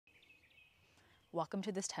Welcome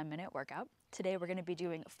to this 10-minute workout. Today we're going to be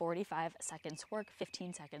doing 45 seconds work,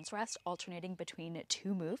 15 seconds rest, alternating between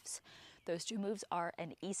two moves. Those two moves are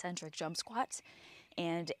an eccentric jump squat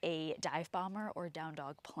and a dive bomber or down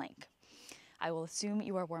dog plank. I will assume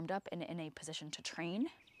you are warmed up and in a position to train,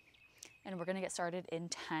 and we're going to get started in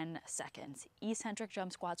 10 seconds. Eccentric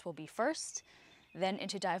jump squats will be first, then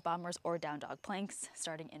into dive bombers or down dog planks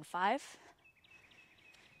starting in 5.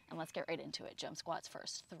 And let's get right into it. Jump squats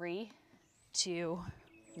first. 3, 2,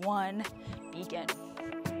 1, begin.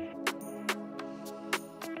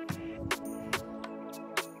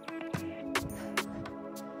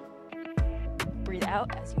 Breathe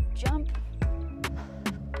out as you jump.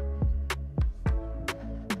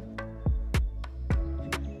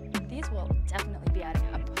 These will definitely be adding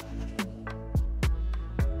up.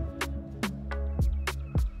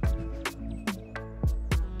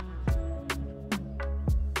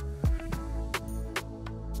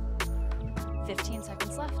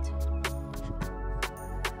 Seconds left.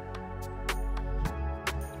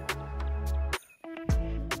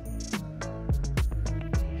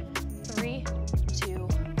 3, 2,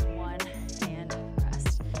 1, and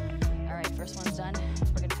rest. All right, first one's done.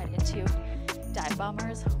 We're gonna head into dive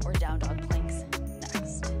bombers or down dog planks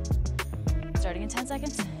next. Starting in 10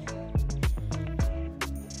 seconds.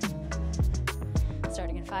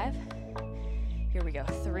 Starting in 5. Here we go.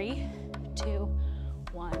 3, 2,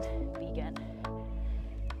 1, begin.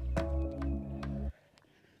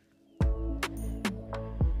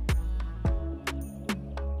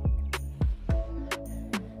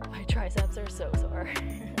 My triceps are so sore.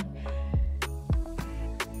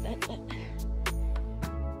 That's it.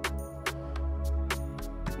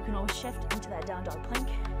 You can always shift into that down dog plank.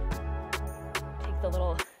 Take the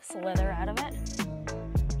little slither out of it.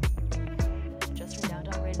 Just from down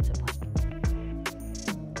dog right into plank.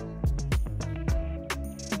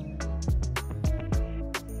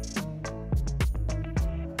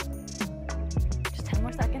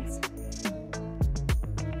 Seconds.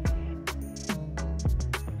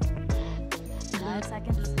 5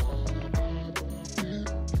 seconds.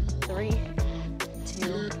 3,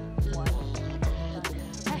 2, 1. Done.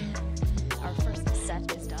 Okay. Our first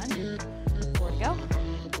set is done. 4 to go.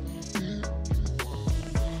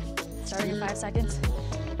 Starting in 5 seconds.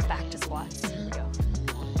 Back to squats. Here we go.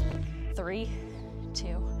 3, 2,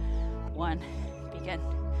 1. Begin. A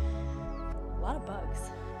lot of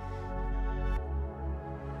bugs.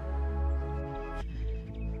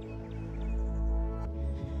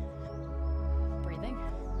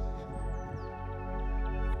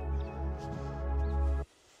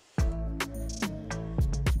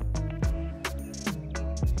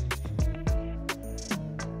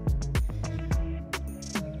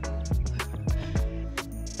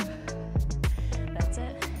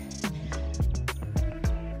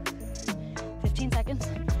 Seconds.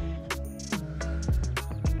 I'm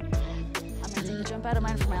going to take the jump out of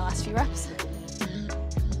mine for my last few reps.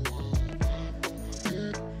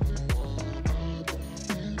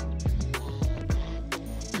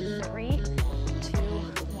 3, 2,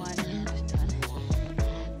 1, and done.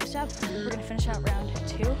 Next up, we're going to finish out round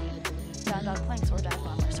 2, down dog planks or dive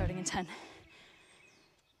bomber, starting in 10.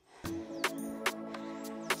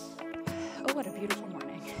 Oh, what a beautiful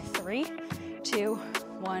morning. 3, 2,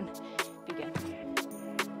 1, begin.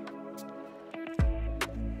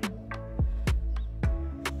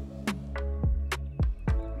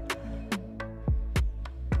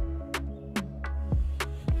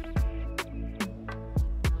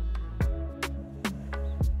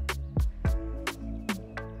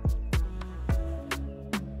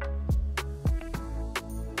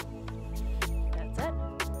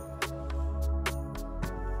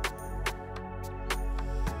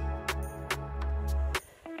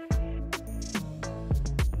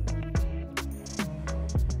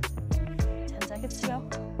 Seconds to go.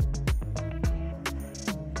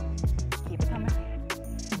 Keep it coming.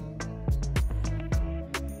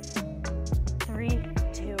 3,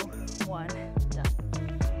 2, 1, done.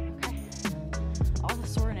 Okay. All the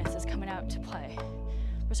soreness is coming out to play.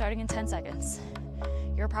 We're starting in 10 seconds.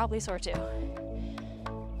 You're probably sore too.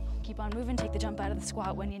 Keep on moving, take the jump out of the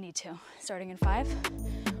squat when you need to. Starting in 5,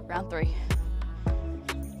 round 3.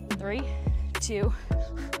 3, 2,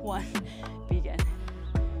 1, begin.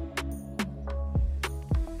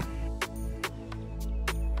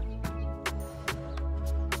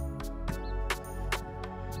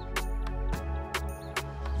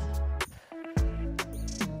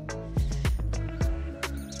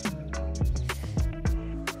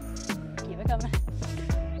 Coming. 5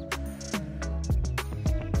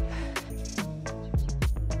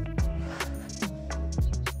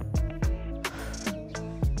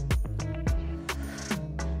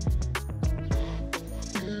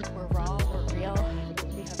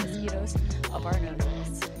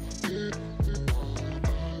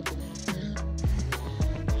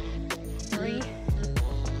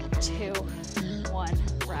 2, 1,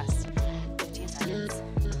 rest. 15 seconds.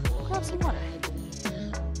 Grab some water.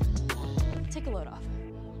 Take a load off.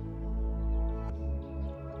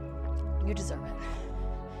 You deserve it.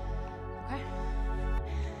 Okay?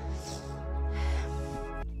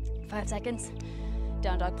 5 seconds.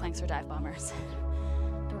 Down dog planks or dive bombers.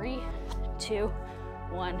 3, 2,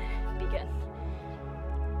 1, begin.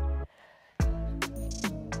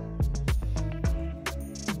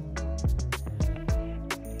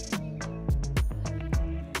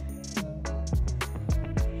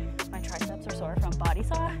 My triceps are sore from body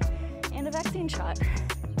saw and a vaccine shot.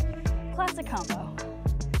 Classic combo.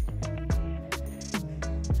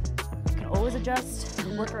 You can always adjust,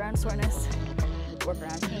 work around soreness, work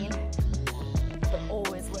around pain, but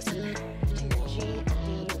always listen to your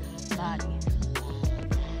GD body.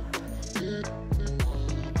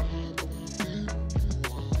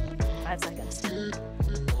 Five seconds.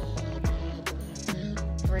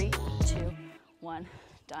 3, 2, 1,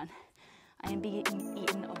 done. I am being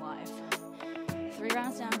eaten alive. 3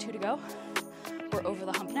 rounds down, 2 to go. We're over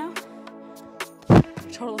the hump now.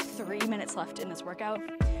 Total of 3 minutes left in this workout.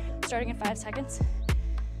 Starting in 5 seconds.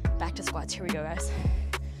 Back to squats. Here we go, guys.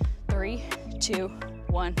 3, 2,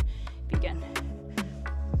 1, begin.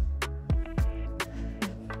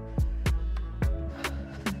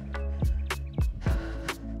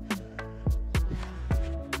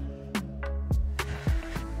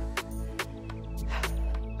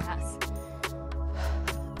 Pass.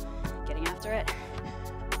 Getting after it.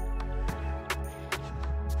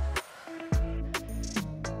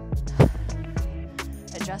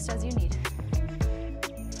 Adjust as you need.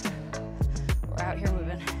 We're out here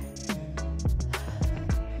moving.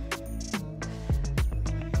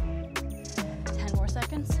 10 more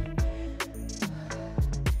seconds.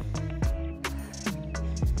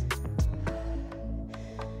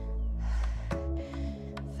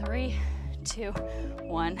 Three, 2,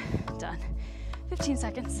 1, done. 15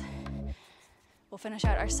 seconds. We'll finish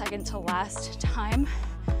out our second to last time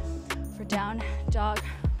for down dog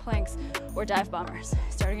planks or dive bombers,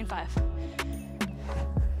 starting in 5.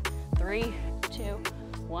 3, 2,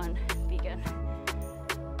 1, begin.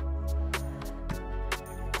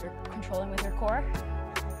 You're controlling with your core.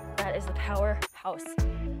 That is the powerhouse.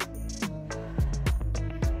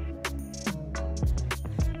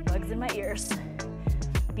 Bugs in my ears.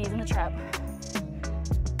 Bees in the trap.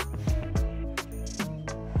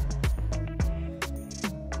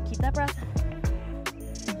 Keep that breath.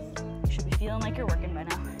 You should be feeling like you're working by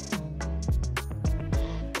now.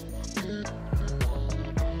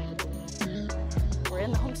 We're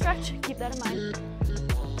in the home stretch. Keep that in mind.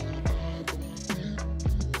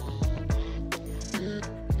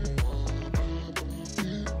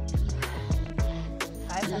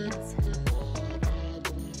 Seconds.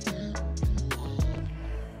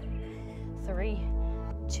 3,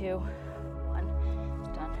 2, 1,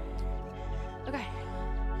 done. Okay,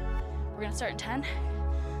 we're gonna start in 10.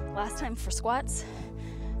 Last time for squats.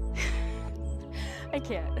 I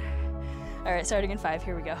can't. All right, starting in 5,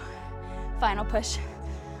 here we go. Final push.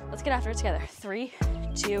 Let's get after it together. 3,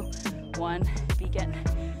 2, 1, begin.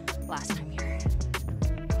 Last time here.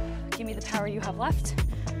 Give me the power you have left.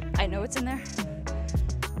 I know it's in there.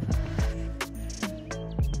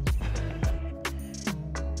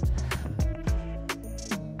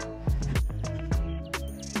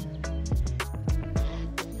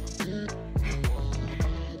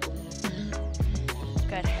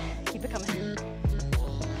 Good. Keep it coming.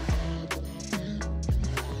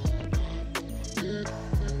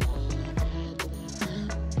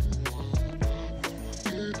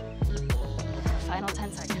 Final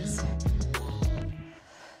 10 seconds.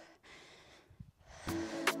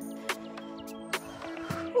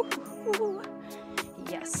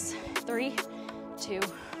 Yes. 3, 2,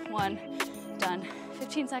 1, done.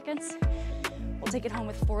 15 seconds. We'll take it home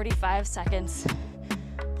with 45 seconds.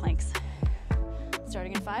 Planks.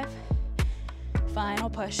 Starting in 5. Final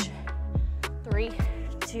push. 3,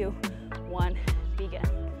 2, 1, begin.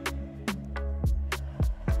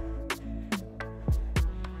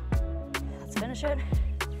 Let's finish it.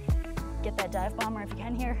 Get that dive bomber if you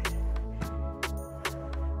can here.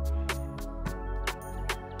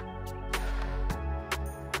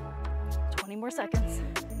 More seconds.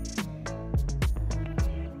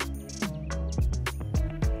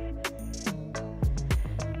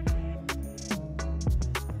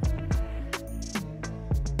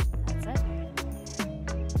 That's it.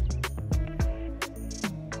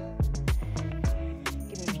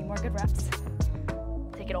 Give me a few more good reps.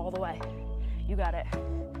 Take it all the way. You got it.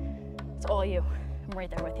 It's all you. I'm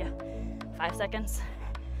right there with you. 5 seconds.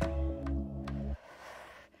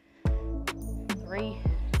 3,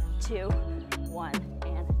 2, 1,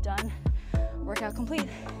 and done. Workout complete.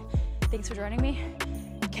 Thanks for joining me.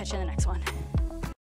 Catch you in the next one.